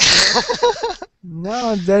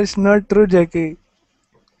 No, that's not true, Jackie.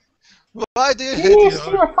 Why do you hate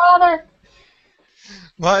your father.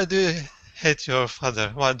 Why do you hate your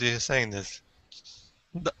father? Why do you saying this?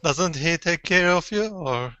 Doesn't he take care of you,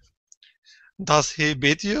 or does he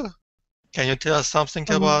beat you? Can you tell us something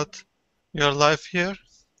about your life here?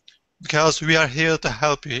 Because we are here to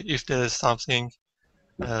help you if there is something.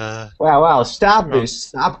 Well, stop wrong. this.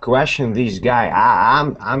 Stop questioning this guy.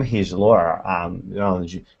 I'm his lawyer.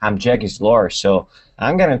 I'm Jackie's lawyer. So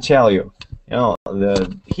I'm gonna tell you. He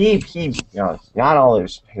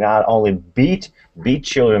not only beat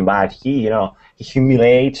children, but he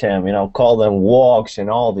humiliate them. Call them walks and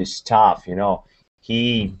all this stuff.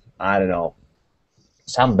 he, I don't know,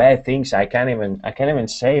 some bad things I can't even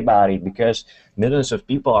say about it because millions of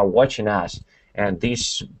people are watching us, and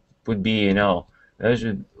this would be,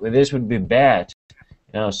 this would be bad.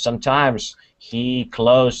 Sometimes he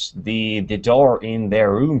closed the door in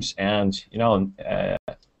their rooms and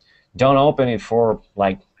don't open it for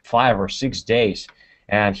like 5 or 6 days,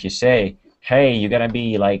 and he say, hey, you gotta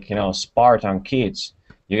be like Spartan kids,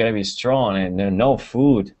 you gotta be strong, and no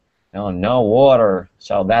food, no water,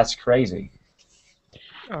 so that's crazy.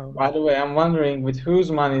 By the way, I'm wondering with whose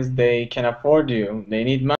monies they can afford you. They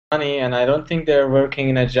need money, and I don't think they're working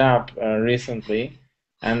in a job recently.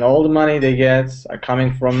 And all the money they get are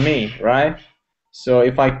coming from me, right? So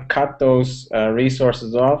if I cut those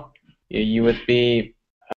resources off, you would be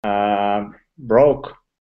broke.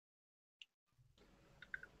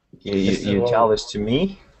 You tell this to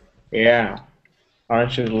me? Yeah.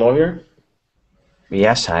 Aren't you the lawyer?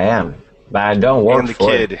 Yes, I am, but I don't work And the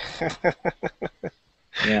for it. kid.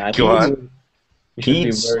 Yeah, I Go think on. you should be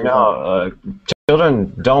Kids, very no,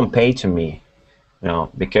 children don't pay to me,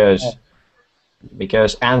 because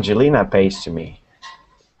Angelina pays to me.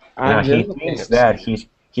 He Angela thinks pays. that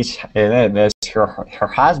that's her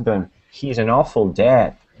husband. He's an awful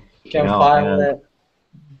dad, You you can know. file And a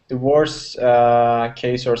divorce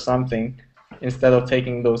case or something instead of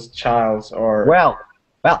taking those childs or well,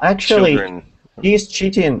 actually, Children. he's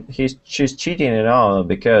cheating. She's cheating,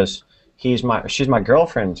 because she's my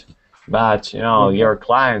girlfriend. But your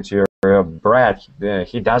client, your Brad,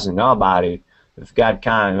 he doesn't know about it. We've got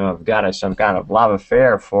some kind of love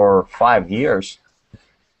affair for 5 years.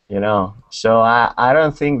 So I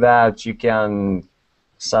don't think that you can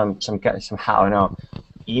somehow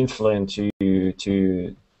influence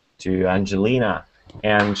to Angelina,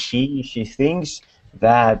 and she thinks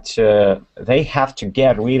that they have to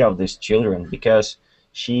get rid of these children because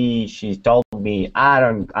she told me I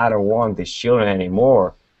don't want these children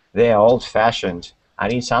anymore. They are old fashioned. I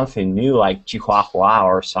need something new like Chihuahua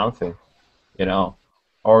or something,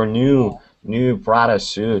 or new Prada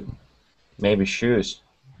suit, maybe shoes,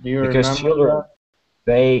 do you because remember children that?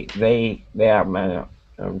 they are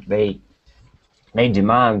they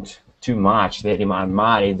demand too much. They demand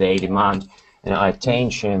money. They demand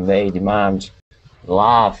attention. They demand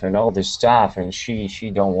love and all this stuff. And she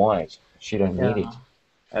don't want it. She don't need Yeah. it.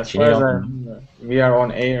 As She far need as I only. remember, we are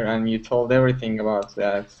on air and you told everything about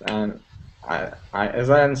that. And as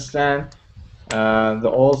I understand, the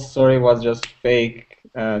old story was just fake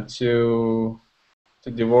to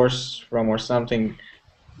divorce from or something.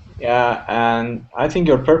 Yeah, and I think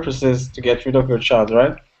your purpose is to get rid of your child,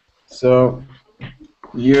 right? So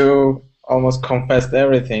you almost confessed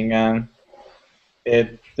everything, and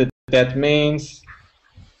that means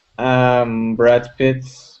Brad Pitt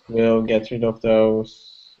will get rid of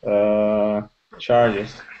those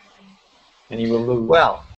charges, and he will lose.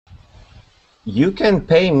 Well, you can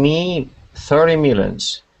pay me 30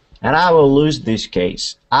 millions, and I will lose this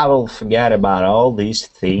case. I will forget about all these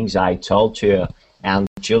things I told you, and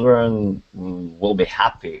children will be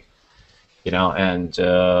happy. And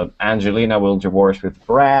Angelina will divorce with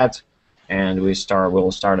Brad, and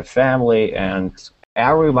we'll start a family, and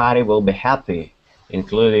everybody will be happy,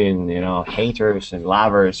 including haters and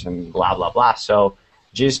lovers and blah blah blah. So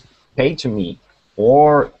just pay to me,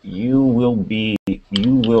 or you will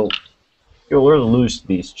lose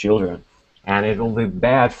these children, and it will be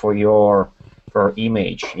bad for your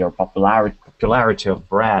image, your popularity of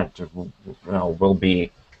Brad, will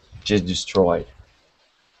be just destroyed.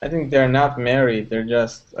 I think they're not married. They're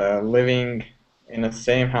just living in the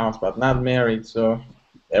same house, but not married. So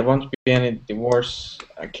there won't be any divorce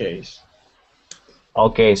case.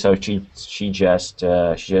 Okay, so she just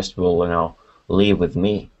will live with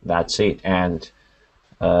me. That's it. And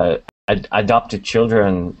adopted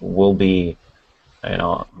children will be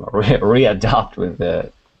readopt with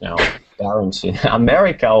the parents in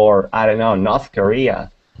America, or I don't know, North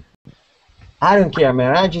Korea. I don't care,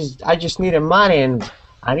 man. I just need the money, and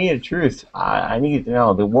I need the truth. I need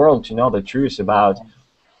the world to know the truth about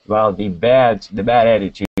the bad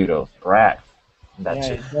attitude of Brad. Yeah, That's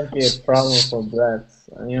it. it won't be a problem for Brett.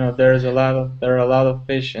 There are a lot of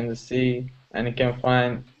fish in the sea, and he can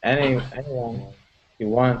find anyone he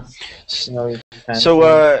wants. You can So,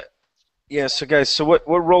 swim. yeah, so guys, so what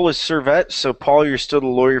role is Servette? So, Paul, you're still the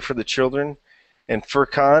lawyer for the children, and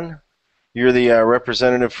Furkan, you're the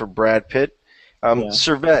representative for Brad Pitt. Yeah.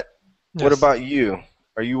 Servette, what Yes. about you?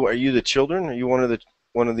 Are you the children? Are you one of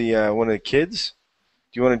the kids?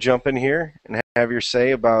 Do you want to jump in here and have your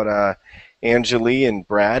say about Angeli and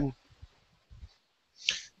Brad?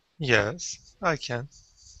 Yes, I can.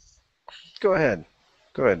 Go ahead.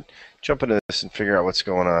 Go ahead. Jump into this and figure out what's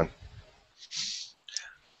going on.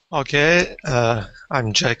 Okay,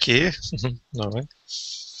 I'm Jackie. No way.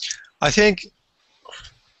 I think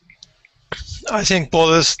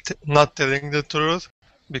Paul is not telling the truth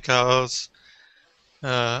because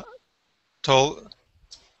Paul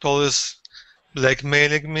is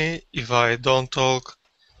blackmailing me if I don't talk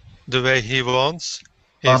the way he wants.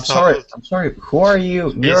 I'm sorry. Who are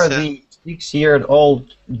you? You're the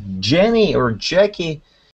 6-year-old Jenny or Jackie.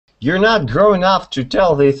 You're not grown up to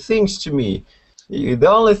tell these things to me. The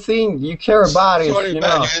only thing you care about is,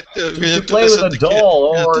 to play with a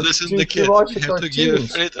doll or to watch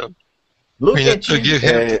cartoons. Look at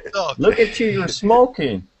you! Look at you! You're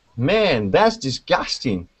smoking, man. That's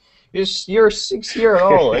disgusting. You're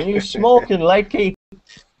 6-year-old and you're smoking like a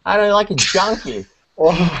junkie.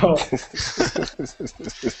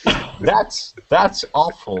 That's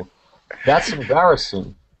awful. That's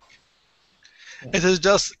embarrassing. It is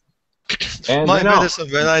just and my medicine.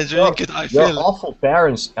 When I drink it, I feel. Your awful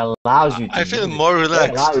parents allows you to. I feel more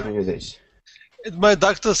relaxed. Allow you to do this. My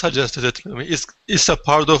doctor suggested it to me. It's a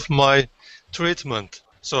part of my treatment,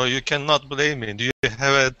 so you cannot blame me. Do you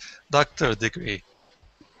have a doctor degree?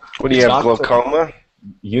 What do you have, glaucoma?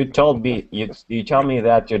 You told me you told me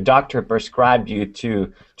that your doctor prescribed you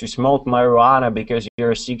to smoke marijuana because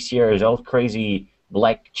you're a 6 years old crazy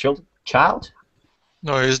black child.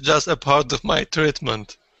 No, it's just a part of my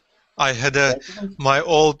treatment. I had my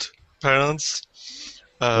old parents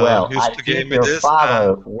used to give me this,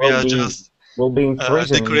 and we are just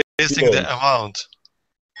decreasing the amount.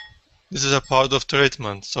 This is a part of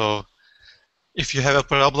treatment, so if you have a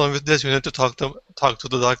problem with this, you need to talk to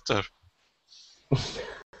the doctor.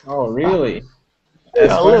 Oh, really?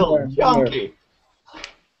 A little junkie.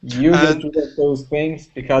 You get rid of those things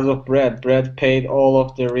because of Brett. Brett paid all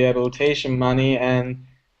of the rehabilitation money, and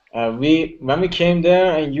when we came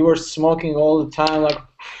there, and you were smoking all the time, like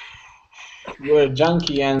you were a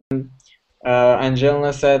junkie, and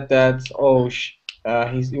Angelina said that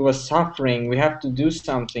he was suffering. We have to do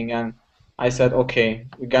something, and I said, okay,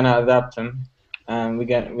 we're gonna adopt him, and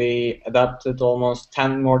we adopted almost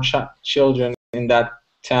 10 more children in that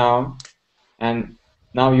town, and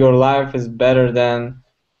now your life is better than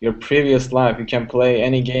your previous life. You can play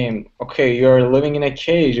any game. Okay, you're living in a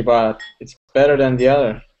cage, but it's better than the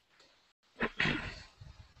other.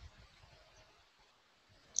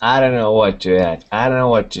 I don't know what to add. I don't know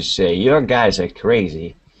what to say. Your guys are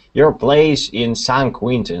crazy. Your place in San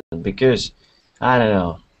Quentin, because I don't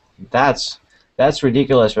know. That's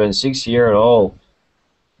ridiculous when a 6-year-old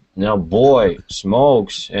boy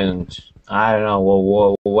smokes and I don't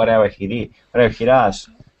know whatever he does.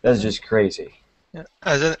 That's just crazy.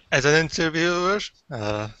 As an interviewer,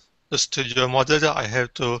 the studio moderator,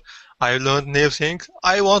 I learned new things.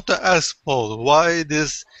 I want to ask Paul why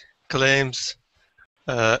these claims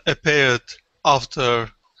appeared after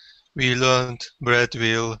we learned Brett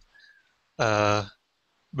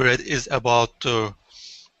is about to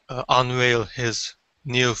unveil his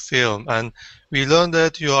new film, and we learned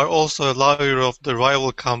that you are also a lawyer of the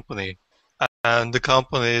rival company, and the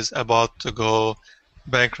company is about to go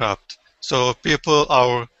bankrupt. So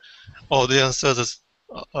our audiences is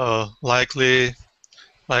likely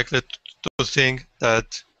to think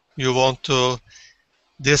that you want to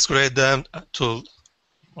discredit them to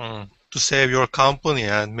save your company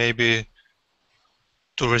and maybe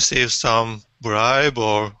to receive some bribe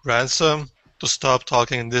or ransom to stop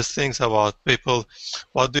talking these things about people.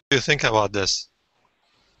 What do you think about this?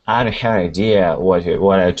 I don't have an idea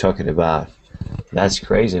what I'm talking about. That's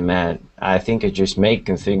crazy, man. I think you're just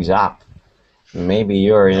making things up. Maybe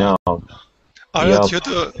you're, Aren't you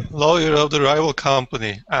the lawyer of the rival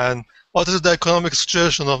company? And what is the economic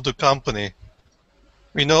situation of the company?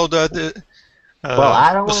 We know that the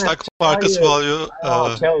stock market value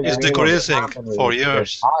is decreasing for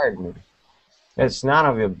years. It's none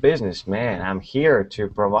of your business, man. I'm here to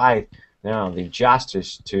provide, the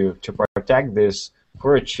justice to protect these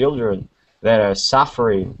poor children that are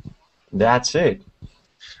suffering. That's it.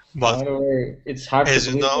 But by the way, it's hard as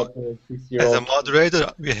to you know, as a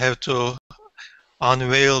moderator, we have to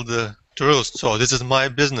unveil the truth. So this is my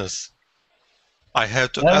business. I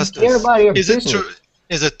have to ask this.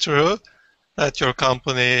 Is it true that your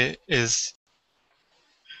company is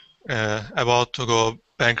about to go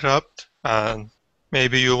bankrupt and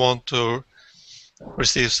maybe you want to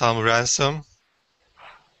receive some ransom?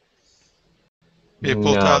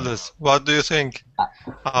 People tell us. What do you think?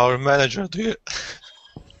 Our manager,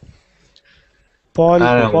 Paul,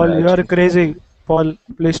 you are crazy. Paul,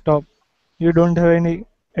 please stop. You don't have any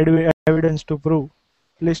evidence to prove.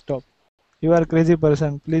 Please stop. You are a crazy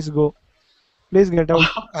person. Please go. Please get out.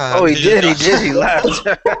 Oh, he did. He did. He left.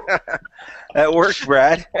 That worked,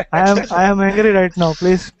 Brad. I am angry right now.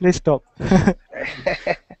 Please stop.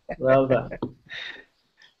 Well done.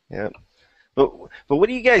 Yeah. But what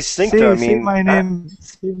do you guys think, See, though? I see mean, my name.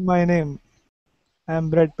 See my name. I am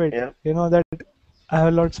Brad Pitt. Yeah. You know that I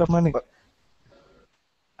have lots of money.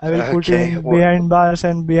 I will put you Okay, in well- behind bars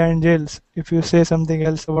and behind jails if you say something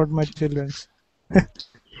else about my children.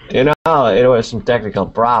 You know, it was some technical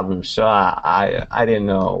problems, so I didn't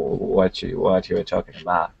know what you were talking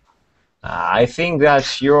about. I think that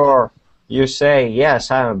you say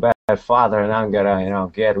yes, I'm a bad father, and I'm gonna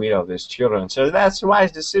get rid of these children. So that's a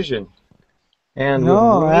wise decision. And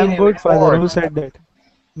No, we I am need good a father. court. Who said that?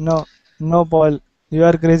 No, no, Paul. You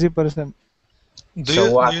are crazy person. Do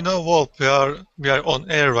So what? you know, Wolf? We are on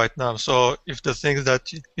air right now. So if the things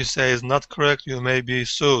that you say is not correct, you may be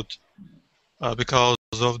sued because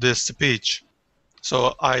of this speech.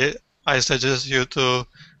 So I suggest you to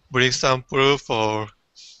bring some proof, or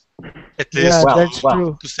at Yeah, least that's well,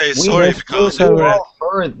 true. to say We sorry, That's true, because we sir. Brad all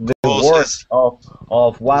heard the Paul words says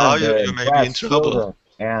of one now of the you may be in Brad's trouble. children,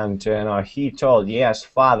 and he told, yes,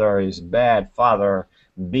 father is bad, father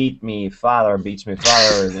beat me, father beats me,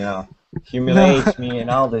 father, No, humiliates me,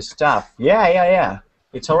 and all this stuff. Yeah.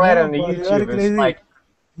 It's already no, on the Paul. You are YouTube. It's crazy. like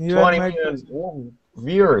You are 20 mad million person.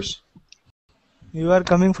 viewers. You are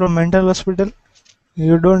coming from mental hospital.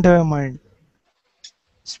 You don't have a mind.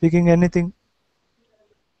 Speaking anything.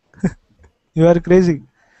 You are crazy.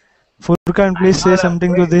 Furkan, please I'm say not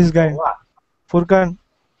something to afraid. this So guy. what? Furkan,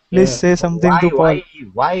 please Yeah. say something to Paul.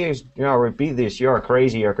 Why you repeat this? You're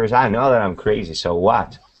crazy, because I know that I'm crazy. So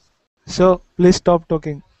what? So please stop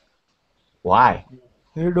talking. Why?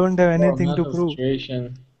 You don't have Your anything to mental prove.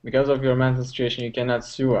 situation, because of your mental situation, you cannot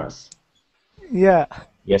sue us. Yeah,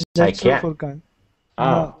 Yes, I that's true, can. Furkan.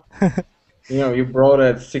 Ah, No. you brought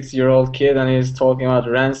a 6-year-old kid and he's talking about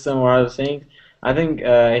ransom or other things. I think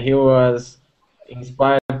he was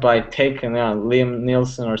inspired by Taken, Liam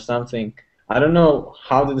Nielsen or something. I don't know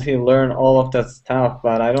how did he learn all of that stuff,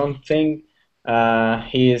 but I don't think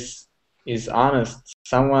he is honest.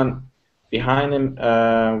 Someone behind him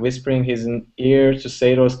whispering his ear to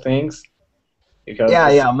say those things because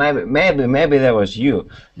Yeah, maybe that was you.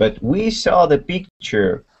 But we saw the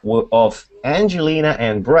picture of Angelina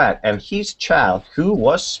and Brad and his child who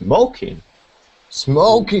was smoking.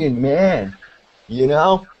 Smoking, man. You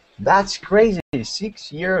know, that's crazy.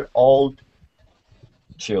 6-year-old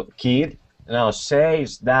kid now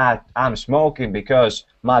says that I'm smoking because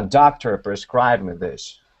my doctor prescribed me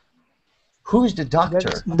this. Who's the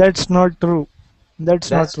doctor? That's not true. That's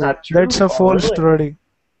not That's true. not true. That's a Oh, false really? story.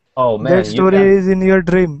 Oh That man, you story can is in your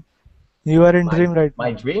dream. You are in my dream right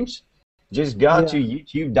my now. dreams. Just go Yeah. to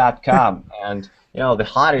youtube.com and the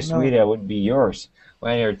hottest No, video would be yours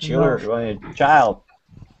when your no, children when your child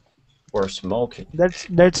were smoking.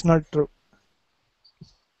 that's not true.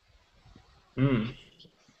 hmm,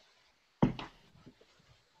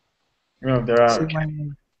 there See are my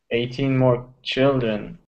name. 18 more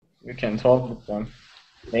children. You can talk with them.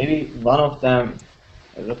 Maybe one of them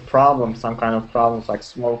has a problem, some kind of problems like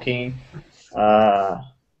smoking,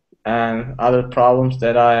 and other problems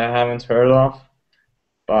that I haven't heard of.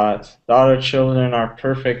 But the other children are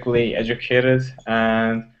perfectly educated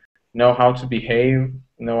and know how to behave,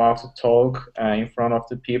 know how to talk in front of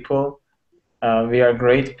the people. We are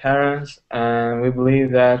great parents, and we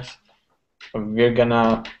believe that we're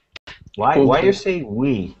gonna Why put you say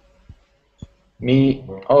we? me.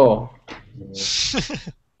 Oh,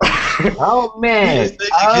 Oh He's man,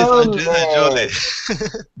 taking his Angelina Jolie.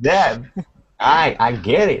 that I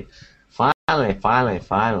get it. Finally,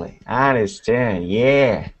 I understand.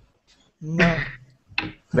 Yeah, No,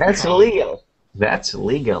 that's illegal. That's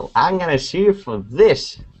illegal. I'm gonna sue you for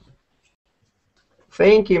this.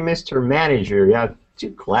 Thank you, Mr. Manager. You're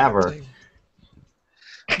too clever.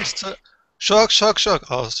 Mr. Shock.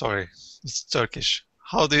 Oh, sorry. It's Turkish.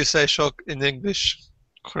 How do you say shock in English?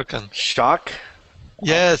 Furkan. Shock?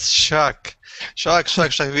 Yes, shock. Shock.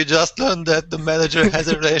 We just learned that the manager has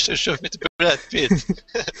a relationship with Brad Pitt.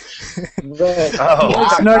 Oh.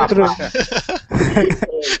 that's not true.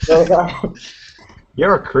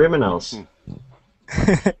 You're criminals.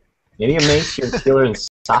 And you make your children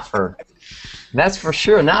suffer. That's for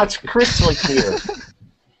sure. Now it's crystal clear.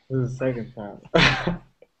 This is the second time.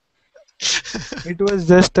 It was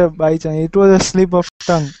just a by chance. It was a slip of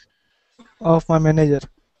tongue of my manager.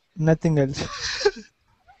 Nothing else.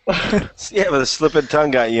 Yeah, but the slipping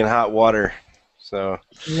tongue got you in hot water. So,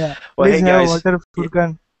 Yeah. well, Please hey have guys. water,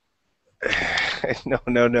 Furkan.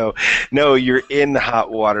 No, you're in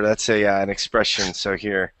hot water. That's an expression. So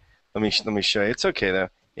here, let me show you. It's okay though.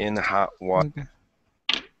 in hot water.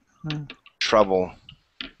 Okay. Trouble.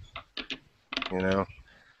 You know.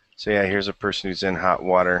 So yeah, here's a person who's in hot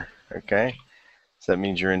water. Okay. So that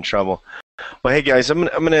means you're in trouble. Well, hey guys, I'm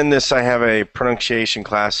gonna end this. I have a pronunciation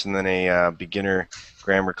class and then a beginner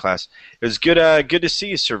grammar class. It was good to see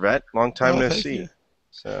you, Servette. Long time no thank see. you.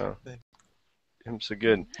 So, Thank so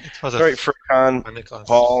good. It was All right, Furkan, funny class.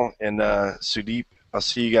 Paul, and Sudeep. I'll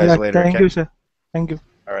see you guys Yeah, later. thank Okay. you, sir. Thank you.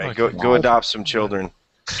 All right. Okay. Go adopt some children.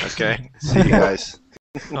 Okay. See you guys.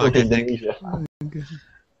 Okay, thank you.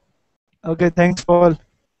 Okay, thanks, Paul.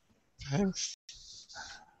 Thanks.